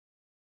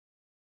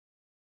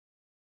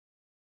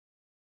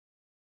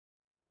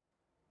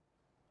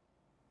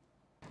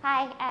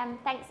Hi,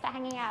 thanks for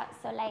hanging out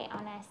so late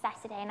on a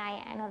Saturday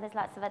night. I know there's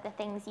lots of other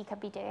things you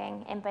could be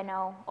doing in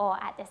Brno or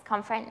at this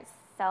conference,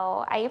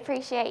 so I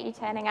appreciate you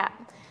turning up.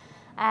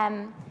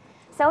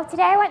 So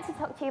today I want to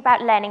talk to you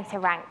about learning to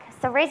rank.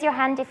 So raise your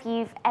hand if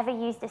you've ever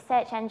used a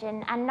search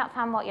engine and not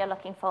found what you're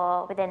looking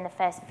for within the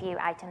first few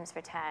items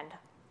returned.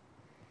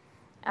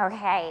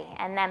 Okay,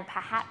 and then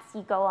perhaps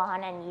you go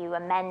on and you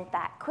amend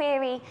that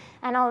query,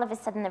 and all of a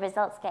sudden the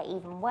results get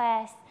even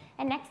worse.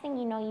 And next thing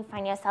you know, you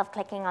find yourself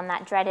clicking on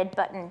that dreaded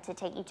button to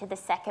take you to the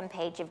second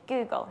page of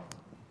Google.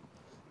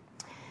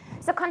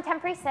 So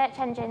contemporary search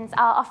engines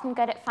are often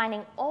good at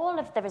finding all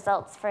of the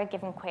results for a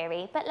given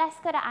query, but less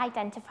good at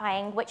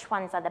identifying which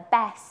ones are the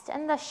best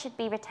and thus should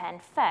be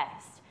returned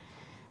first.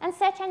 And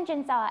search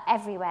engines are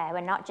everywhere.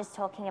 We're not just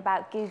talking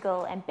about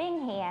Google and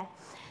Bing here.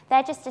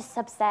 They're just a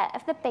subset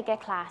of the bigger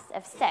class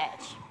of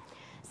search.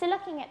 So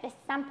looking at this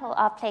sample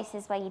of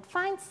places where you'd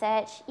find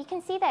search, you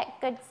can see that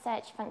good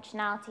search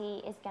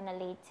functionality is going to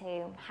lead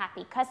to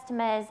happy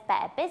customers,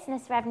 better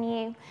business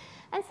revenue,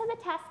 and so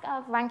the task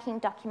of ranking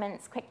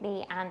documents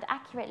quickly and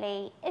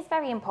accurately is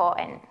very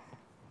important.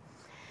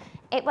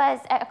 It was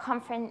at a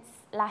conference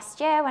last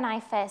year when I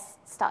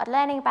first started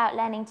learning about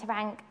learning to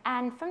rank,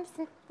 and from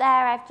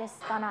there I've just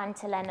gone on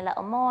to learn a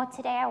little more.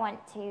 Today I want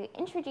to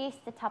introduce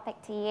the topic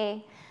to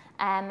you.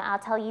 I'll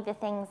tell you the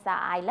things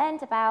that I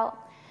learned about,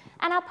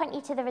 and I'll point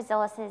you to the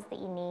resources that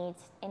you need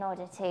in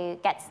order to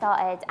get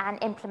started and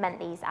implement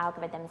these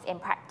algorithms in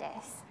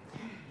practice.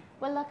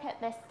 We'll look at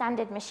the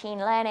standard machine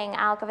learning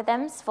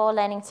algorithms for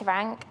learning to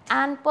rank,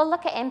 and we'll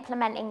look at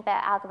implementing the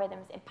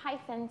algorithms in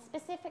Python,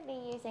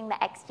 specifically using the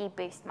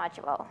XGBoost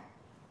module.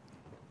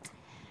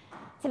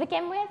 To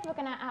begin with, we're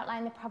going to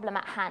outline the problem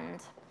at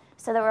hand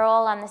so that we're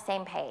all on the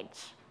same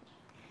page.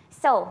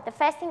 So the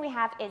first thing we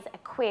have is a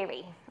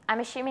query. I'm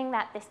assuming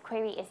that this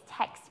query is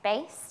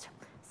text-based,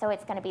 so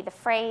it's going to be the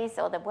phrase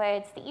or the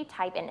words that you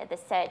type into the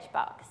search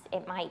box.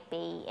 It might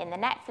be, in the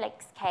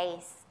Netflix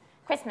case,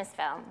 Christmas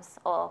films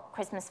or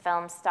Christmas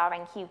films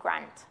starring Hugh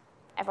Grant.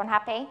 Everyone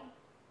happy?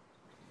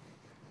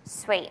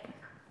 Sweet.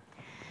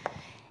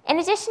 In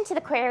addition to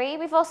the query,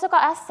 we've also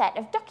got our set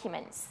of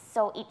documents.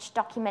 So each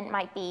document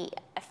might be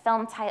a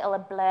film title, a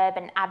blurb,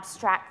 an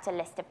abstract, a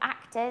list of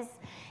actors.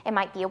 It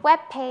might be a web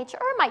page,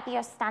 or it might be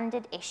a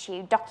standard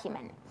issue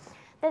document.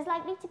 There's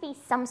likely to be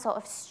some sort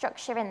of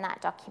structure in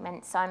that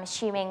document, so I'm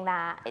assuming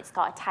that it's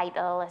got a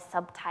title, a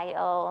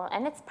subtitle,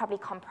 and it's probably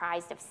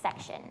comprised of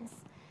sections.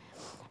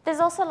 There's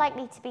also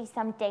likely to be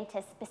some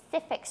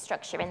data-specific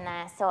structure in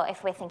there, so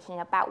if we're thinking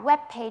about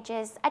web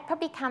pages, I'd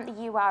probably count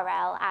the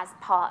URL as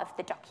part of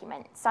the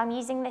document, so I'm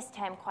using this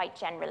term quite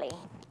generally.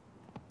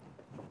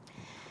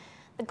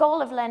 The goal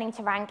of learning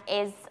to rank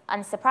is,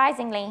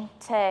 unsurprisingly,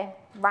 to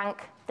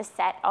rank the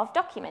set of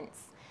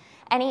documents.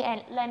 Any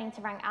learning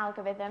to rank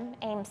algorithm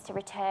aims to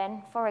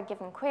return, for a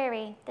given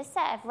query, the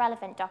set of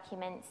relevant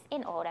documents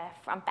in order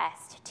from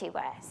best to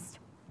worst.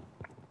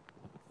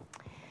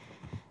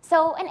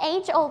 So an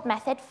age-old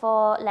method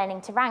for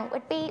learning to rank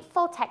would be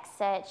full-text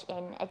search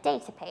in a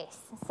database.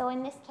 So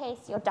in this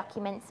case, your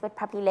documents would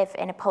probably live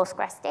in a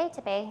Postgres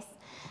database.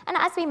 And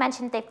as we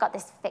mentioned, they've got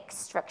this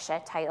fixed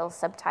structure, title,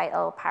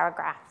 subtitle,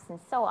 paragraphs, and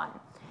so on.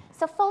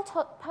 So full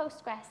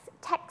Postgres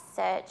text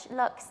search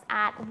looks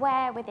at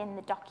where within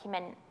the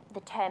document the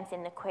terms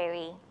in the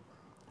query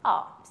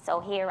are. So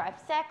here I've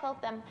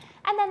circled them,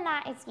 and then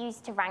that is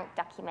used to rank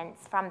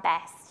documents from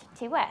best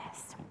to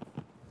worst.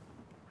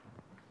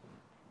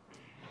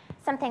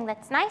 Something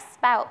that's nice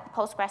about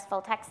Postgres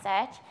full text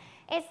search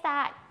is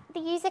that the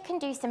user can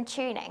do some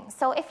tuning.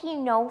 So if you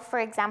know, for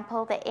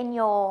example, that in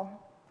your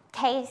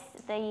case,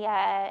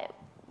 the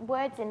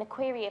words in the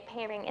query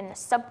appearing in the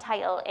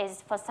subtitle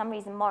is for some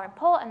reason more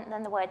important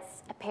than the words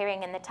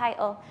appearing in the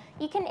title,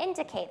 you can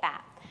indicate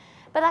that.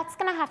 But that's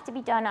going to have to be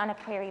done on a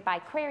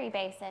query-by-query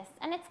basis,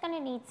 and it's going to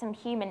need some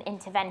human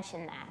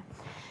intervention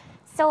there.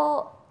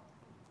 So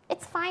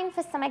it's fine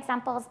for some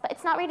examples, but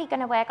it's not really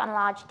going to work on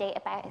large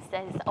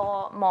databases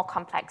or more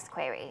complex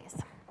queries.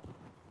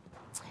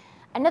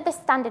 Another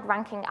standard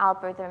ranking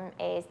algorithm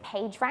is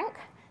PageRank.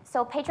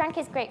 So PageRank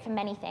is great for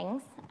many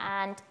things,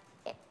 and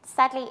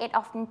sadly, it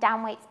often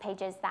downweights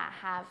pages that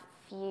have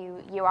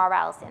few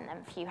URLs in them,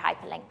 few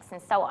hyperlinks,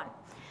 and so on.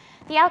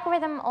 The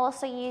algorithm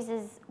also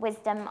uses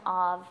wisdom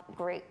of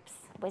groups,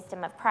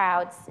 wisdom of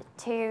crowds,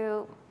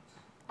 to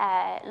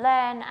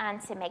learn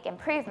and to make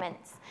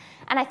improvements.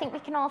 And I think we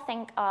can all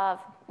think of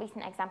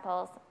recent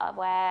examples of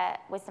where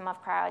wisdom of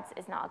crowds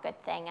is not a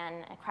good thing,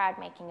 and a crowd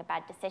making a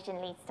bad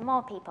decision leads to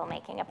more people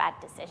making a bad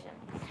decision.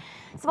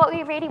 So what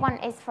we really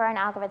want is for an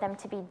algorithm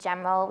to be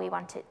general, we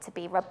want it to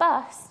be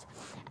robust,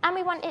 and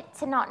we want it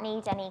to not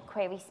need any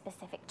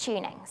query-specific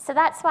tuning. So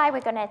that's why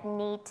we're going to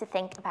need to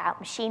think about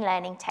machine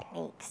learning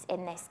techniques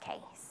in this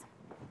case.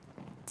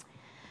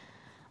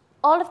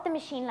 All of the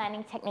machine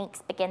learning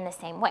techniques begin the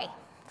same way.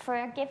 For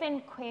a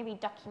given query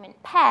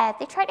document pair,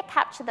 they try to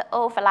capture the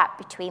overlap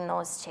between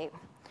those two.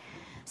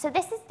 So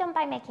this is done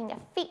by making a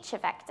feature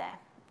vector.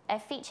 A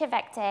feature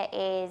vector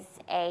is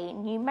a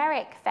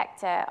numeric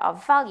vector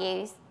of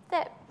values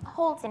that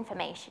holds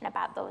information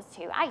about those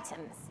two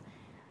items.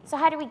 So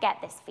how do we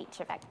get this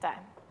feature vector?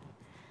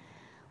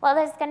 Well,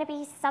 there's going to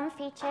be some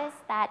features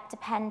that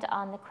depend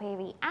on the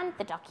query and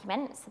the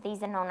document. So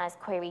these are known as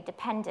query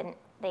dependent.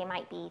 They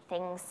might be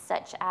things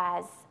such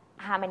as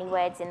how many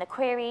words in the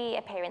query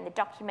appear in the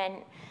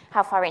document,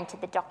 how far into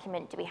the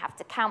document do we have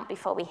to count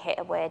before we hit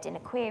a word in a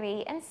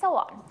query, and so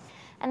on.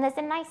 And there's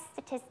a nice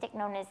statistic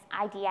known as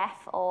IDF,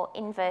 or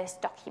inverse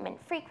document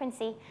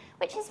frequency,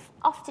 which is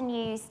often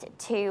used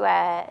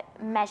to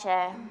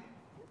measure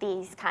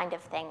these kind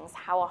of things,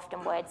 how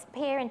often words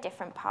appear in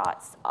different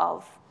parts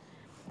of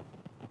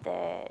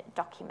the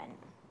document.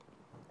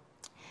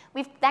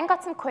 We've then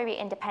got some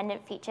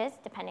query-independent features,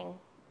 depending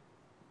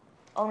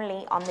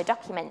only on the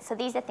document. So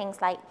these are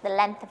things like the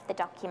length of the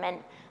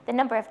document, the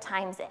number of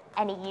times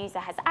any user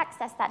has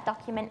accessed that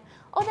document,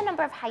 or the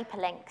number of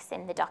hyperlinks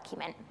in the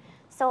document.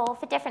 So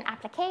for different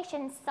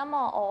applications, some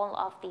or all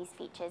of these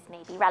features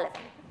may be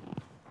relevant.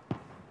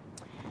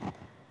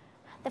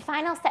 The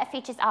final set of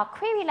features are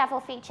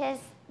query-level features.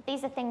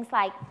 These are things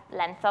like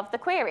length of the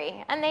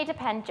query, and they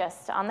depend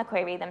just on the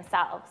query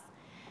themselves.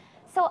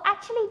 So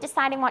actually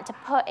deciding what to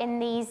put in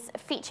these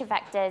feature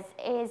vectors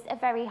is a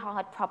very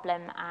hard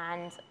problem,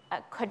 and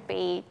could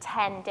be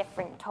 10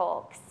 different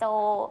talks.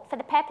 So for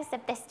the purpose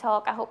of this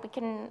talk, I hope we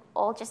can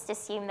all just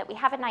assume that we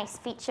have a nice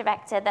feature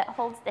vector that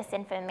holds this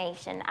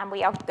information, and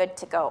we are good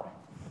to go.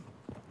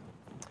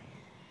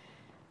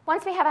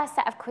 Once we have our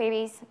set of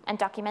queries and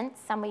documents,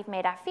 and we've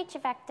made our feature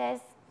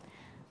vectors,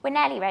 we're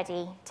nearly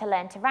ready to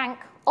learn to rank.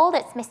 All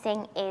that's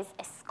missing is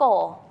a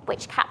score,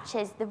 which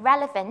captures the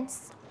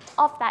relevance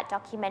of that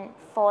document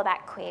for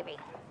that query.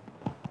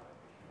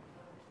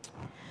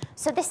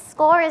 So this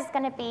score is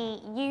going to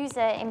be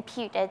user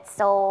imputed,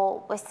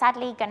 so we're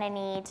sadly going to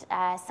need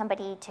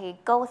somebody to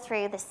go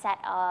through the set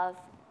of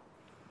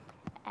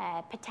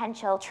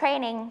potential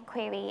training,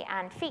 query,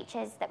 and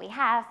features that we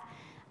have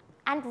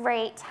and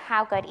rate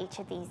how good each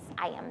of these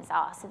items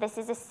are. So this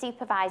is a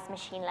supervised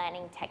machine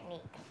learning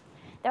technique.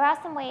 There are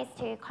some ways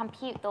to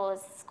compute those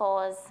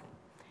scores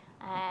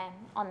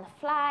on the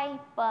fly,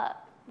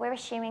 but we're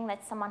assuming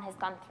that someone has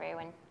gone through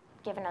and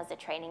given us a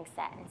training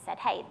set and said,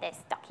 hey, this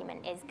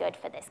document is good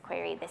for this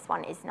query, this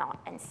one is not,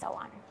 and so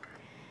on.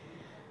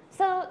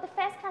 So the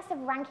first class of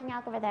ranking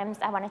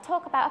algorithms I want to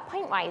talk about are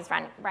pointwise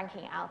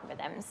ranking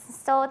algorithms.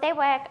 So they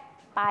work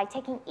by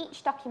taking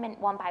each document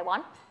one by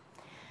one,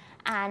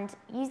 and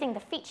using the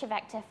feature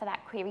vector for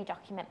that query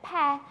document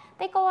pair,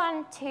 they go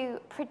on to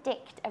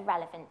predict a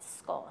relevance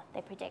score.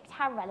 They predict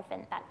how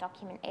relevant that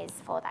document is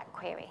for that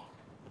query.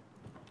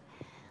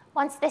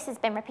 Once this has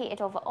been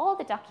repeated over all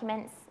the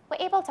documents,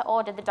 we're able to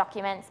order the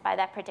documents by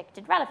their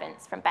predicted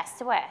relevance from best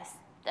to worst.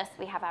 Thus,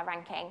 we have our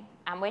ranking,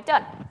 and we're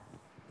done.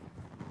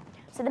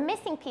 So the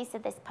missing piece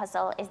of this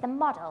puzzle is the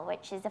model,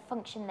 which is a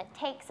function that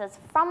takes us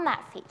from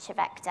that feature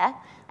vector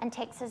and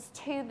takes us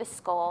to the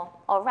score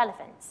or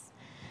relevance.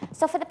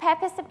 So for the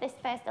purpose of this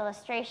first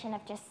illustration,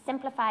 I've just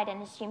simplified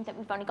and assumed that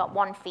we've only got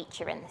one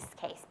feature in this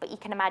case, but you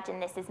can imagine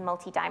this is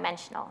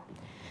multidimensional.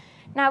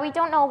 Now, we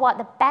don't know what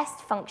the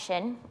best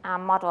function, our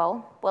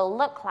model, will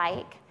look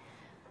like,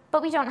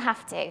 but we don't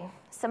have to.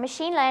 So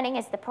machine learning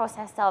is the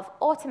process of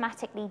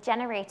automatically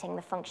generating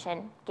the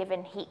function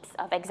given heaps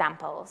of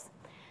examples.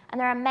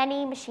 And there are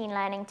many machine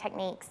learning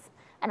techniques,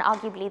 and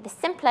arguably the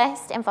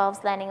simplest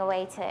involves learning a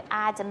way to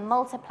add and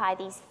multiply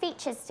these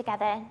features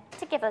together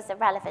to give us a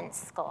relevance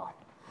score.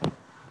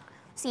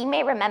 So you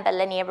may remember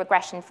linear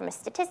regression from a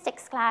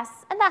statistics class,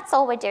 and that's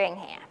all we're doing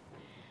here.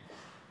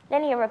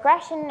 Linear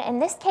regression, in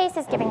this case,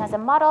 is giving us a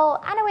model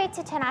and a way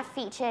to turn our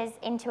features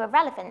into a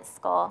relevance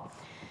score.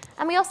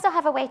 And we also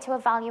have a way to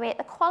evaluate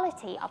the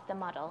quality of the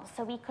model.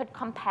 So we could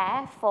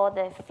compare for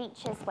the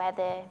features where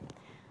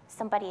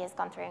somebody has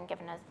gone through and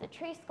given us the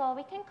true score.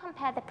 We can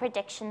compare the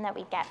prediction that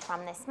we get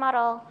from this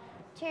model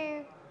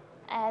to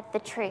the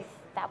truth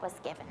that was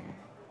given.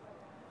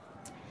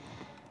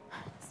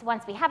 So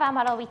once we have our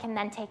model, we can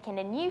then take in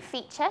a new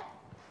feature,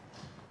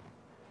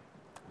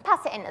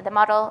 pass it into the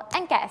model,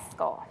 and get a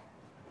score.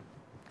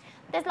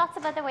 There's lots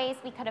of other ways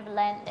we could have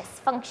learned this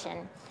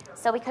function.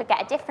 So we could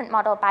get a different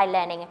model by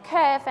learning a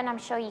curve, and I'm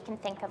sure you can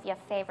think of your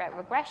favorite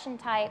regression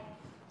type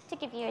to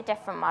give you a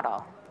different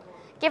model.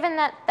 Given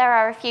that there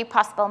are a few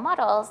possible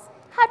models,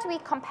 how do we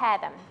compare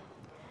them?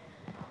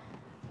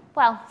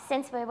 Well,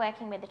 since we're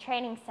working with a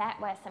training set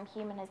where some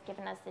human has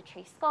given us the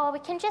true score, we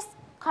can just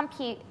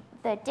compute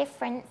the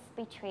difference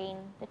between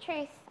the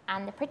truth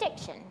and the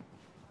prediction.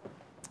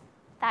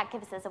 That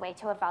gives us a way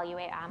to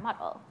evaluate our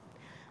model.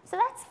 So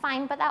that's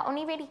fine, but that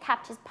only really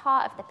captures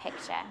part of the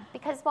picture,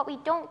 because what we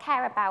don't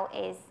care about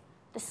is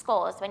the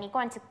scores. When you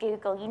go into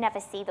Google, you never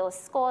see those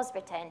scores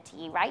returned to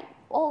you, right?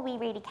 All we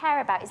really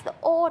care about is the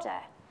order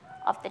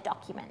of the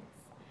documents.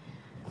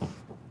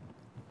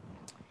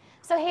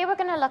 So here we're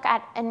going to look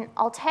at an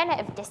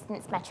alternative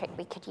distance metric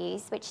we could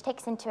use, which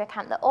takes into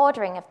account the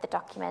ordering of the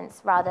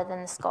documents rather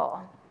than the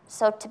score.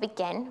 So to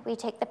begin, we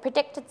take the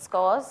predicted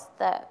scores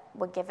that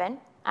were given,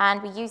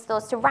 and we use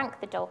those to rank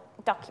the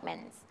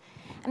documents.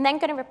 I'm then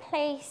going to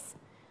replace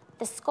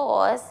the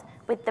scores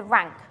with the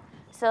rank.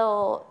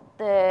 So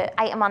the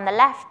item on the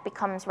left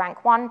becomes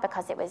rank 1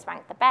 because it was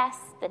ranked the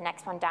best. The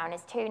next one down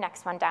is 2,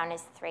 next one down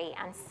is 3,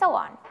 and so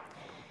on.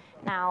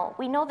 Now,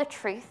 we know the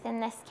truth in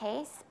this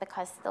case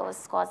because those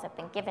scores have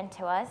been given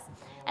to us.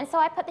 And so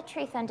I put the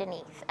truth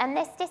underneath. And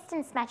this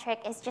distance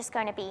metric is just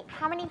going to be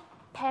how many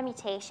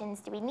permutations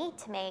do we need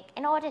to make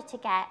in order to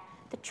get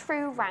the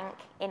true rank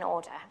in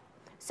order.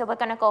 So we're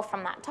going to go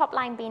from that top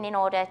line being in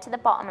order to the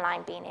bottom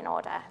line being in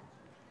order.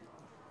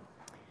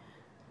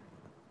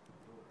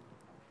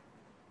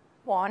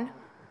 1,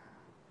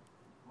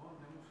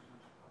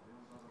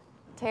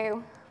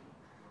 2,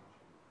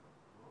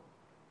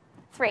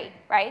 3,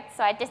 right?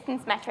 So our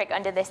distance metric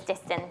under this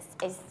distance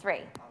is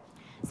 3.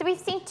 So we've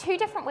seen 2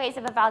 different ways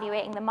of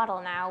evaluating the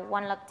model now.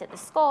 One looked at the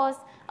scores,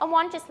 and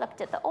one just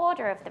looked at the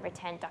order of the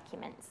returned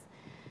documents.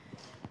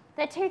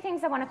 There are 2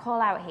 things I want to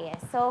call out here.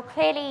 So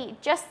clearly,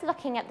 just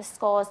looking at the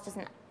scores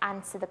doesn't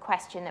answer the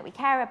question that we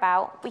care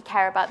about. We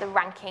care about the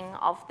ranking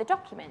of the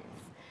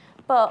documents.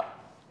 But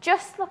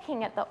just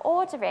looking at the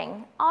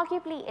ordering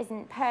arguably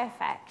isn't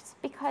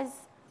perfect because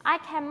I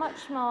care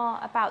much more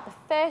about the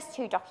first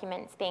 2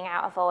 documents being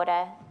out of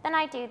order than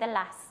I do the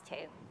last 2.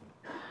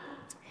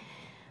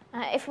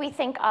 If we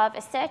think of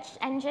a search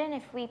engine,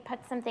 if we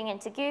put something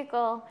into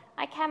Google,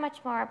 I care much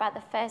more about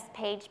the first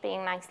page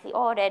being nicely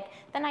ordered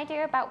than I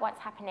do about what's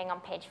happening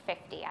on page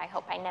 50. I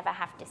hope I never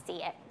have to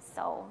see it,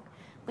 so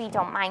we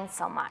don't mind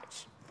so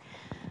much.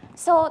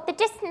 So the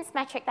distance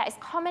metric that is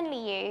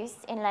commonly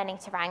used in learning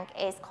to rank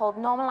is called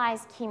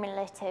normalized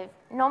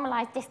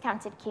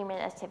discounted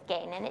cumulative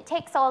gain, and it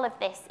takes all of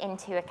this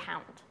into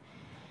account.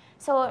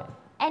 So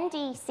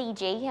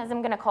NDCG, as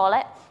I'm going to call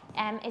it,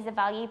 is a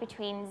value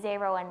between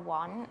 0 and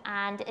 1,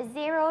 and a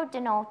 0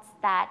 denotes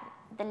that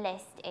the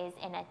list is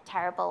in a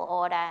terrible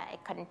order.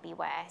 It couldn't be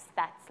worse.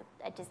 That's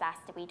a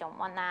disaster. We don't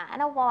want that.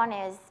 And a 1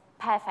 is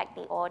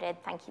perfectly ordered.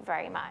 Thank you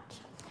very much.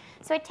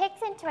 So it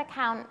takes into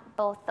account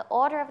both the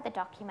order of the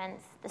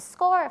documents, the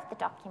score of the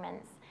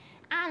documents,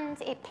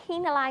 and it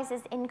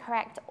penalizes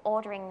incorrect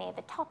ordering near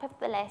the top of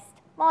the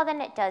list more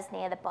than it does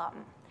near the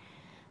bottom.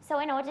 So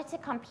in order to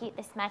compute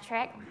this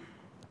metric,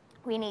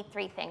 we need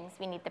 3 things.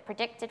 We need the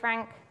predicted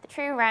rank, the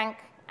true rank,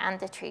 and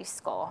the true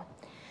score.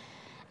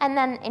 And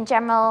then in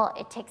general,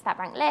 it takes that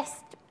ranked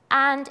list,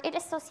 and it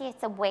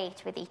associates a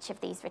weight with each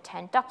of these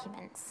returned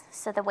documents.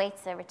 So the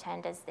weights are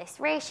returned as this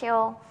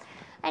ratio.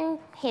 And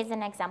here's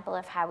an example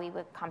of how we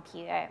would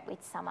compute it.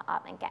 We'd sum it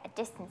up and get a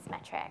distance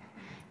metric.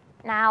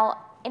 Now,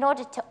 in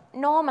order to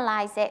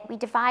normalize it, we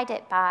divide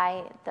it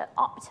by the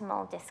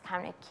optimal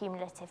discounted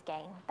cumulative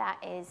gain. That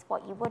is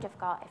what you would have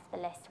got if the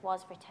list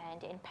was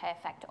returned in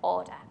perfect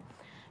order.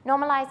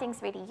 Normalizing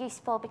is really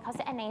useful because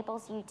it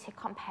enables you to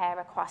compare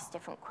across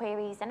different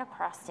queries and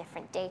across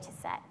different data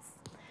sets.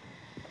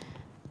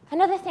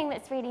 Another thing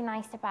that's really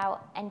nice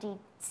about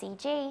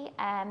NDCG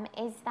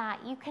is that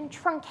you can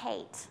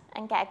truncate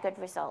and get a good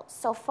result.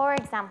 So for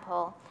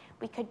example,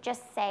 we could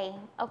just say,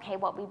 okay,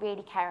 what we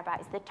really care about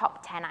is the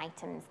top 10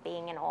 items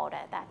being in order.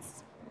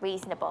 That's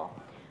reasonable.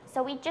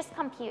 So we just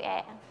compute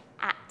it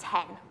at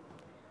 10,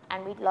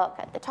 and we'd look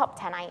at the top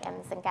 10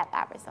 items and get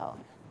that result.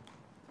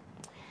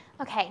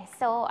 Okay,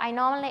 so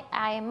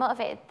I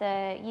motivated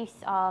the use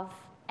of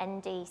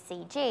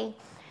NDCG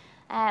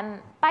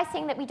by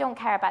saying that we don't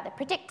care about the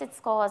predicted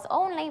scores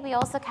only, we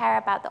also care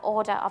about the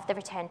order of the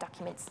returned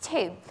documents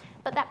too.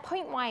 But that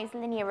point-wise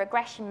linear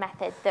regression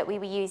method that we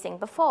were using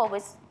before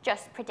was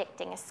just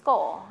predicting a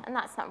score, and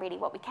that's not really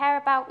what we care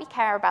about. We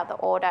care about the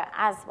order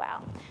as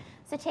well.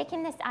 So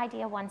taking this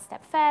idea one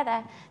step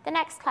further, the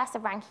next class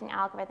of ranking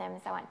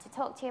algorithms I want to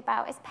talk to you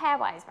about is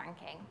pairwise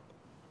ranking.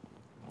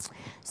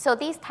 So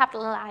these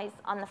capitalize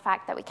on the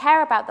fact that we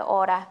care about the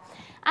order,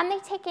 and they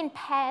take in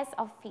pairs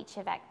of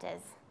feature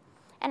vectors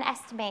and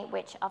estimate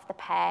which of the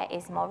pair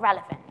is more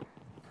relevant.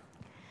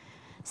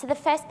 So the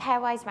first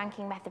pairwise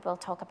ranking method we'll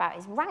talk about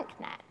is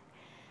RankNet.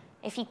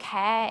 If you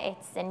care,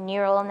 it's a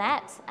neural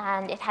net,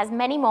 and it has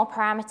many more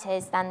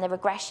parameters than the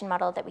regression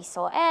model that we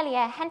saw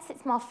earlier, hence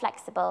it's more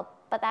flexible,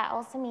 but that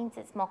also means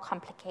it's more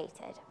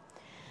complicated.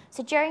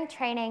 So during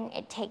training,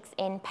 it takes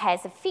in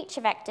pairs of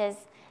feature vectors,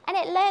 and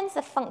it learns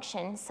a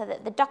function so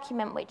that the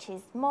document which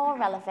is more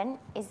relevant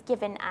is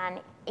given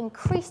an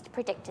increased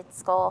predicted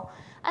score,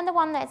 and the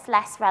one that's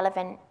less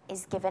relevant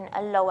is given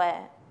a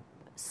lower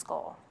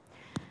score.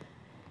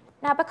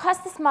 Now,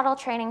 because this model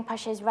training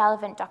pushes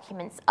relevant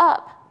documents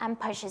up and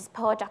pushes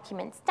poor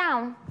documents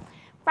down,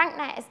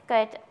 RankNet is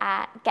good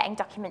at getting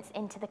documents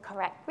into the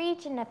correct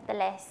region of the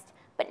list,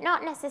 but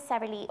not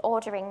necessarily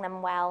ordering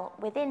them well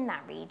within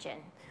that region.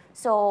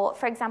 So,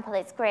 for example,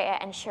 it's great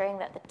at ensuring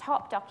that the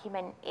top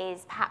document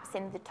is perhaps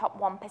in the top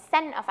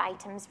 1% of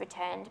items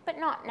returned, but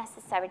not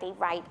necessarily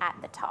right at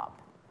the top.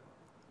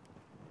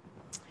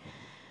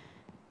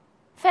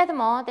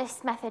 Furthermore,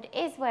 this method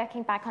is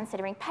working by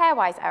considering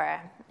pairwise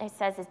error. It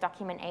says, is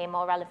document A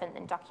more relevant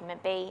than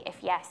document B? If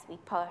yes, we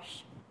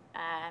push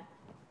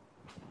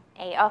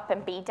A up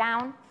and B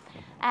down.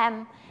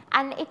 And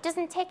it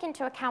doesn't take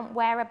into account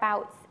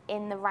whereabouts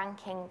in the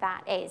ranking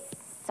that is.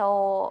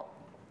 So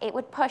it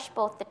would push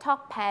both the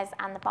top pairs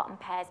and the bottom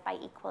pairs by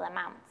equal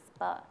amounts.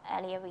 But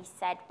earlier we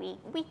said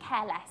we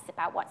care less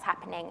about what's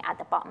happening at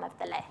the bottom of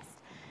the list.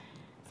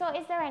 So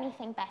is there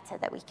anything better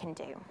that we can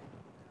do?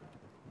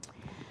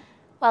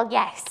 Well,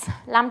 yes,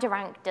 lambda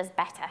rank does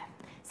better.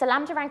 So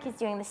lambda rank is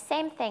doing the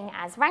same thing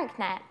as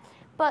RankNet,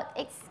 but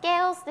it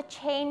scales the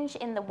change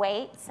in the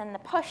weights and the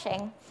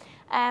pushing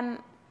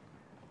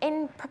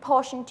in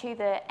proportion to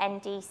the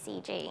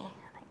NDCG.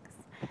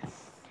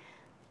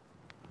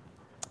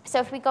 So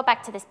if we go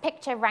back to this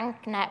picture,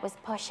 RankNet was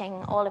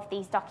pushing all of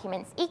these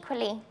documents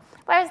equally,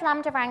 whereas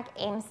lambda rank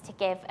aims to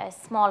give a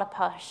smaller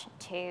push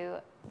to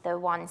the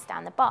ones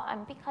down the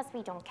bottom because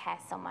we don't care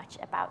so much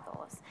about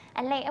those.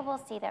 And later we'll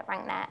see that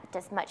RankNet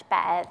does much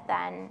better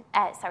than,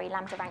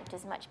 lambda rank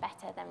does much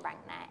better than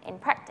RankNet in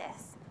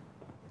practice.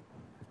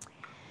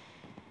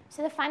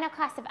 So the final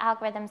class of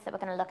algorithms that we're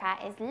going to look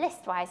at is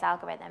list-wise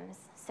algorithms.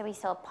 So we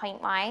saw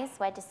point-wise,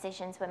 where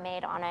decisions were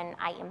made on an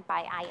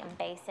item-by-item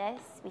basis.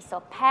 We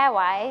saw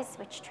pairwise,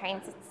 which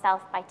trains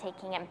itself by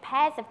taking in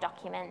pairs of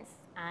documents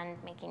and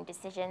making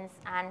decisions.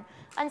 And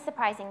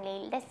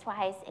unsurprisingly,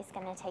 list-wise is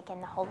going to take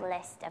in the whole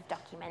list of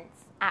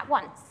documents at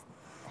once.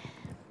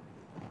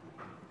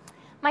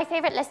 My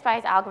favorite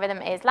list-wise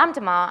algorithm is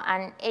lambda-mar,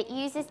 and it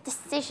uses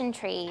decision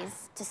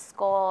trees to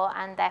score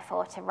and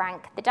therefore to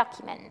rank the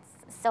documents.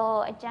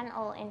 So a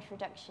gentle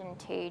introduction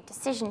to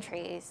decision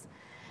trees.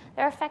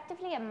 They're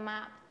effectively a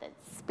map that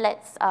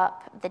splits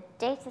up the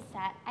data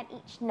set at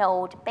each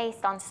node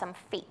based on some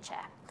feature.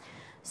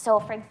 So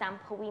for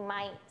example, we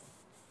might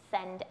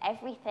send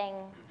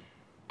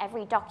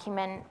every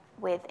document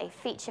with a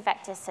feature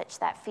vector such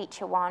that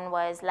feature 1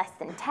 was less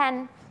than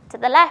 10 to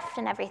the left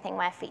and everything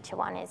where feature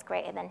 1 is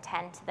greater than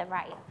 10 to the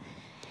right.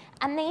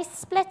 And these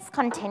splits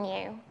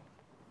continue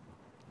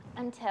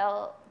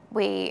until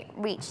we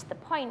reach the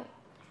point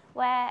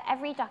where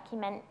every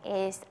document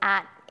is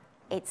at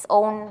its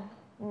own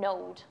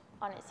node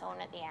on its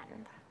own at the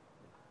end.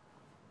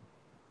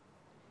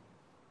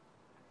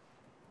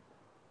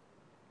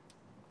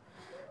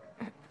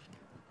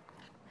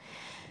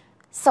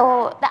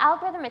 So the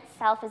algorithm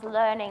itself is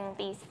learning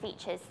these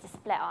features to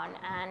split on.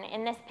 And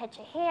in this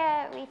picture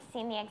here, we've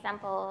seen the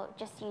example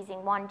just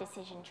using one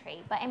decision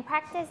tree. But in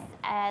practice,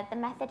 the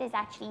method is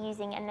actually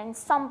using an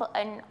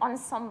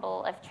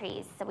ensemble of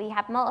trees. So we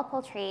have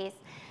multiple trees,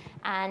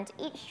 and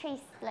each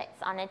tree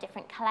splits on a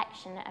different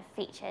collection of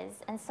features.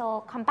 And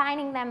so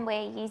combining them,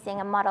 we're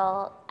using a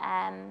model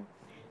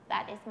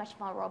that is much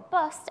more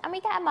robust, and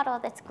we get a model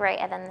that's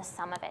greater than the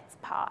sum of its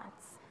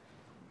parts.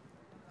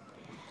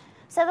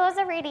 So those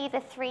are really the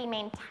three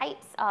main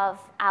types of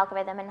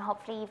algorithm, and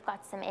hopefully you've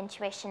got some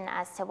intuition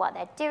as to what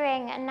they're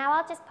doing. And now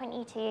I'll just point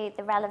you to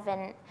the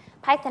relevant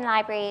Python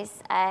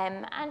libraries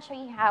and show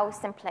you how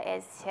simple it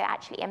is to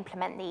actually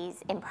implement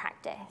these in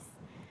practice.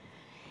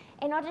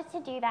 In order to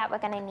do that, we're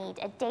going to need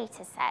a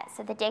data set.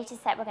 So the data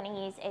set we're going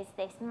to use is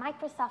this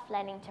Microsoft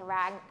Learning to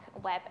Rank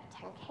Web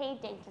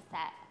 10K data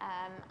set.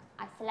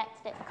 I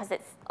selected it because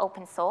it's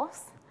open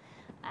source.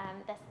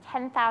 There's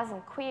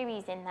 10,000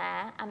 queries in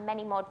there and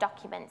many more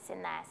documents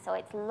in there. So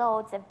it's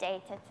loads of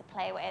data to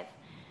play with.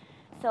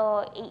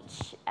 So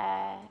each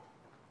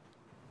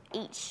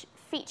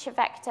feature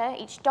vector,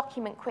 each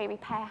document query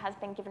pair has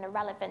been given a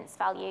relevance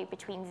value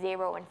between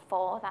 0 and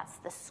 4. That's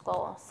the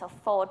score. So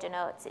 4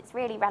 denotes it's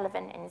really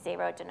relevant and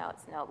 0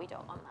 denotes no, we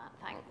don't want that,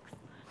 thanks.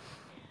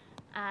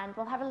 And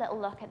we'll have a little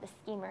look at the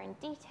schema in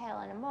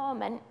detail in a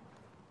moment.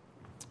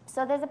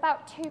 So there's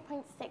about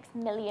 2.6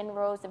 million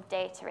rows of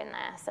data in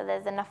there. So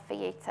there's enough for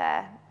you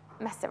to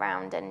mess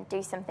around and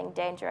do something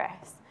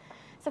dangerous.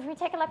 So if we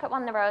take a look at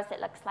one of the rows,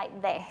 it looks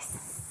like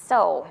this.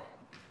 So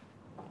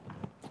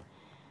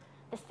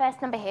this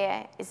first number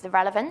here is the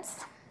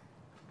relevance.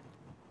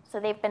 So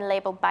they've been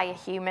labeled by a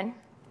human.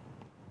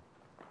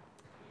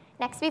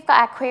 Next, we've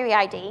got our query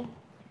ID.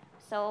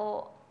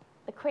 So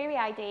the query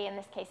ID in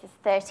this case is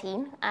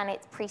 13, and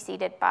it's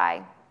preceded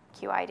by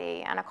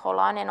QID and a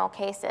colon in all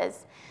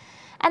cases.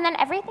 And then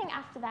everything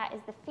after that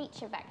is the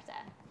feature vector.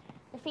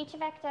 The feature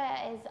vector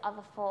is of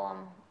a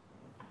form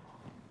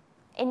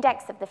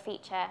index of the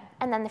feature,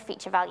 and then the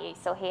feature value.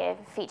 So here,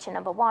 feature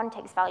number 1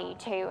 takes value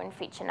 2, and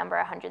feature number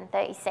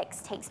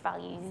 136 takes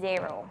value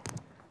 0.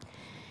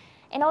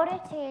 In order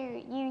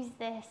to use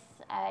this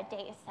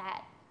data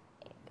set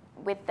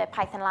with the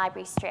Python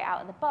library straight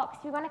out of the box,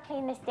 we want to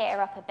clean this data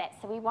up a bit.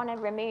 So we want to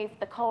remove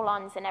the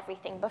colons and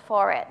everything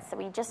before it. So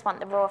we just want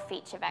the raw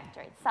feature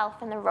vector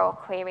itself and the raw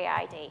query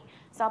ID.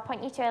 So I'll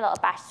point you to a little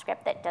bash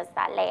script that does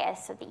that later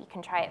so that you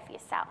can try it for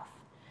yourself.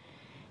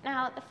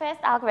 Now, the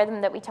first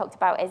algorithm that we talked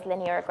about is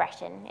linear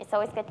regression. It's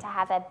always good to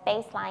have a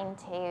baseline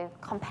to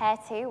compare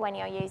to when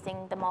you're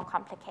using the more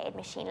complicated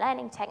machine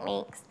learning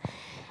techniques.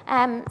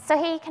 So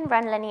here you can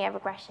run linear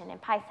regression in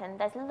Python.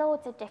 There's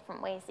loads of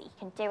different ways that you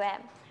can do it.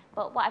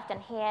 But what I've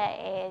done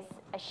here is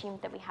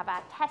assumed that we have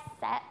our test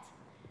set,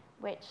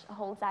 which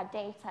holds our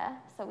data.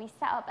 So we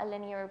set up a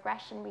linear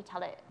regression. We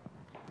tell it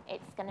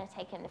it's going to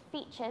take in the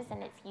features,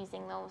 and it's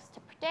using those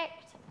to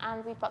predict.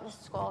 And we've got the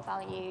score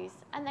values.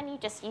 And then you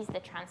just use the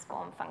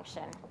transform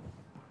function.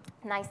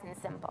 Nice and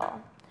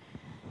simple.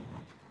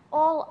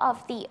 all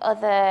of the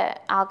other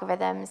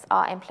algorithms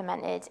are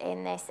implemented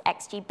in this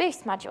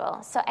XGBoost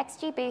module. So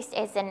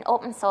XGBoost is an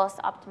open source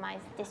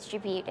optimized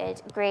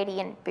distributed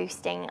gradient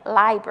boosting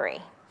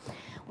library.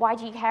 Why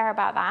do you care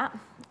about that?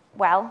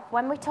 Well,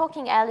 when we're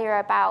talking earlier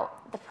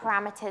about the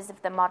parameters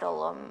of the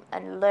model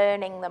and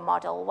learning the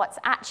model, what's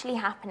actually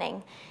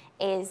happening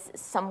is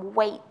some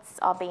weights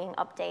are being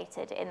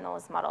updated in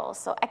those models.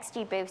 So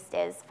XGBoost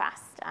is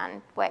fast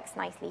and works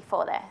nicely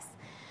for this.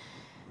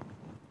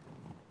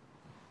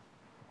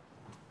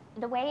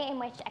 The way in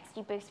which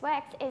XGBoost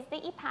works is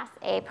that you pass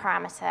a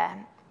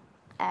parameter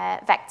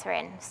vector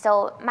in.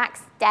 So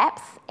max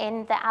depth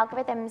in the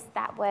algorithms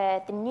that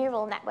were the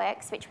neural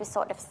networks, which were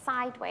sort of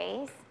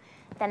sideways,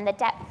 then the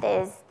depth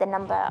is the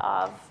number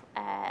of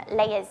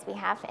layers we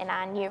have in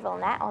our neural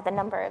net, or the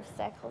number of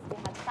circles we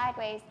have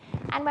sideways.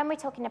 And when we're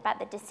talking about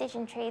the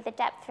decision tree, the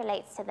depth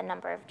relates to the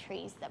number of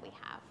trees that we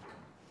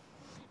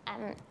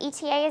have.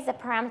 ETA is a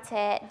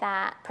parameter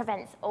that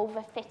prevents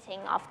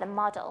overfitting of the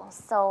model.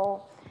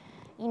 So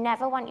you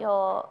never want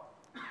your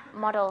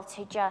model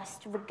to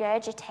just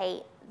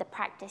regurgitate the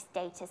practice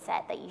data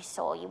set that you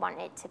saw. You want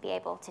it to be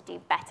able to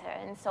do better.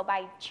 And so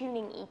by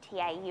tuning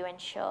ETA, you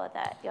ensure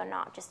that you're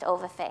not just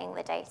overfitting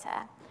the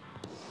data.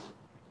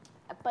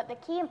 But the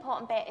key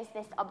important bit is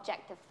this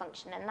objective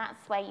function, and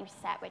that's where you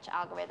set which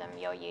algorithm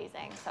you're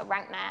using. So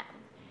RankNet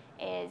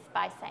is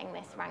by setting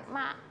this rank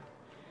map.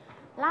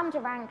 Lambda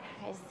rank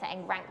is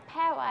setting rank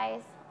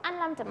pairwise, and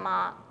lambda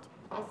marked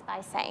is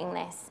by setting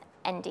this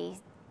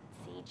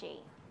NDCG.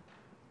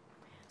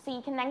 So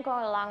you can then go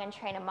along and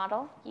train a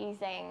model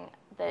using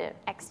the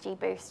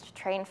XGBoost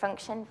train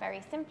function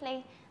very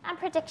simply, and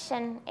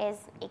prediction is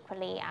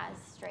equally as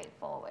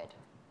straightforward.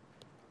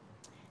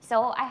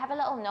 So I have a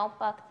little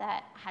notebook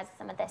that has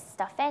some of this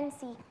stuff in,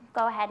 so you can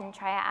go ahead and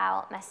try it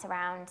out, mess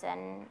around,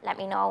 and let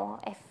me know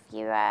if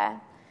you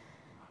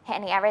hit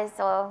any errors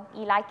or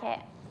you like it.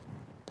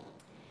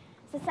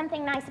 So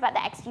something nice about the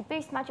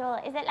XGBoost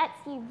module is it lets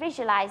you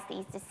visualize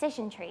these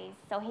decision trees.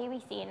 So here we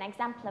see an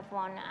example of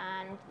one,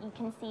 and you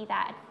can see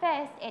that at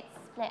first it's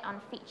split on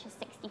feature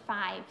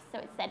 65. So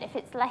it said if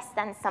it's less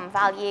than some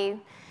value,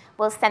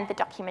 we'll send the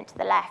document to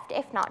the left,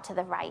 if not to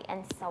the right,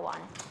 and so on.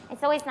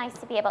 It's always nice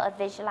to be able to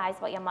visualize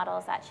what your model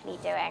is actually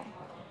doing.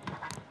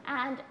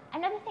 And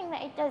another thing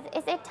that it does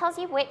is it tells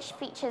you which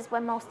features were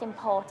most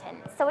important.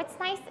 So it's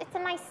a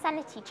nice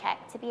sanity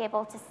check to be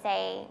able to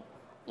say,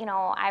 you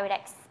know, I would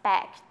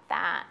expect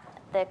that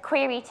the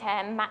query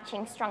term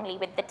matching strongly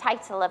with the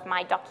title of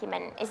my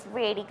document is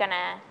really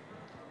gonna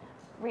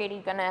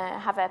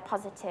have a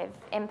positive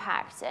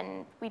impact,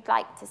 and we'd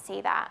like to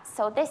see that.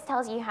 So this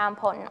tells you how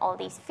important all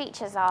these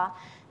features are.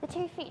 The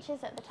two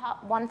features at the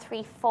top,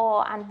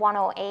 134 and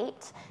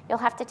 108, you'll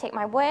have to take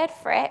my word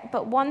for it,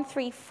 but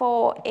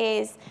 134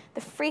 is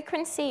the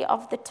frequency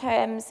of the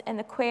terms in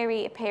the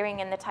query appearing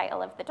in the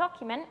title of the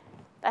document.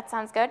 That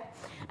sounds good.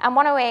 And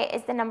 108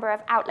 is the number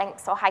of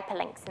outlinks or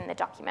hyperlinks in the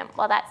document.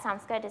 Well, that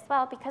sounds good as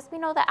well, because we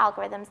know that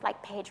algorithms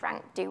like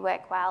PageRank do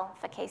work well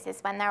for cases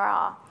when there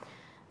are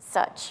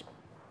such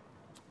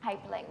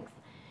hyperlinks.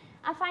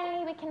 And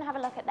finally, we can have a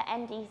look at the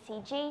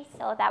NDCG.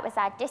 So that was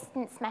our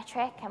distance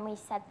metric, and we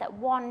said that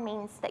 1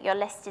 means that your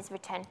list is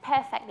returned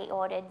perfectly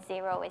ordered,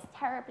 0 is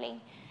terribly.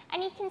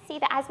 And you can see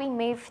that as we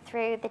move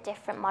through the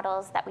different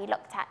models that we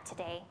looked at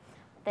today,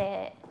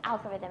 the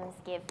algorithms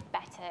give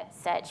better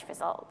search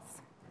results.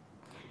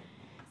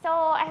 So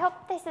I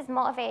hope this has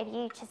motivated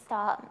you to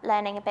start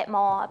learning a bit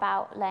more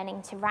about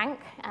learning to rank.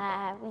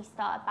 We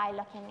started by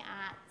looking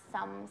at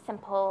some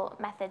simple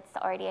methods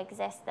that already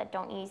exist that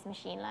don't use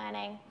machine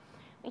learning.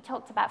 We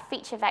talked about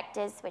feature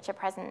vectors, which are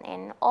present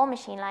in all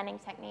machine learning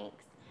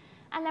techniques.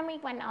 And then we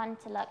went on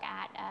to look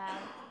at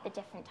the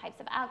different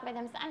types of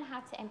algorithms and how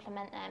to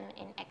implement them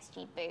in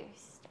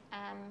XGBoost.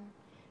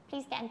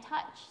 Please get in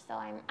touch. So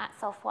I'm at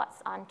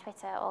SophWatts on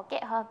Twitter or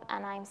GitHub,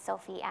 and I'm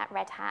Sophie at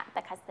Red Hat,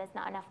 because there's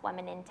not enough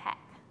women in tech.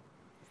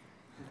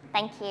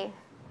 Thank you.